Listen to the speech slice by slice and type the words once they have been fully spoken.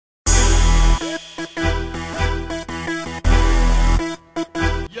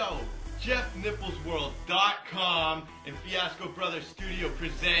Nipples.com and Fiasco Brothers Studio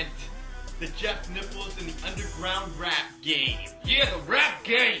present the Jeff Nipples and the Underground Rap Game. Yeah, the rap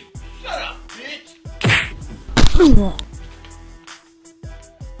game! Shut up, bitch!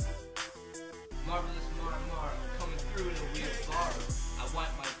 Marvelous Mara coming through in a wheelbarrow. I want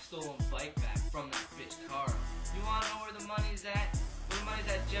my stolen bike back from that bitch Cara. You wanna know where the money's at? Well, the money's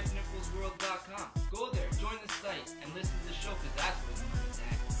at JeffNipplesWorld.com. Go there, join the site, and listen to the show, cause that's where the money's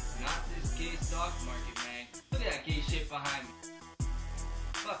at. Not this gay stock market, man. Look at that gay shit behind me.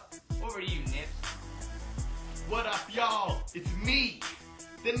 Fuck, over to you, Nips. What up, y'all? It's me.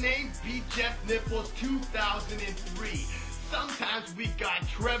 The name be Jeff Nipples 2003. Sometimes we got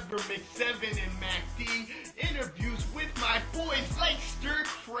Trevor McSeven and Mac D. Interviews with my boys like stir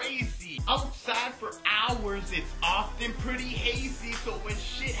crazy. Outside for hours, it's often pretty hazy. So when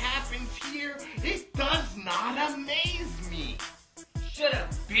shit happens here, it does not amaze me. Shut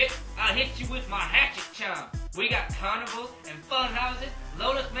up, bitch. I'll hit you with my hatchet charm. We got carnivals and fun houses,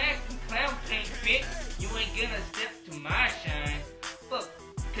 lotus masks and clown paint, bitch. You ain't gonna step to my shine. Look,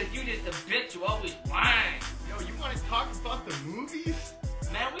 cause you just a bitch who always whine. Yo, you wanna talk about the movies?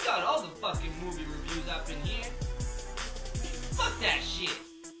 Man, we got all the fucking movie reviews up in here. Fuck that shit.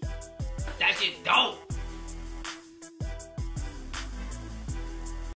 That shit dope.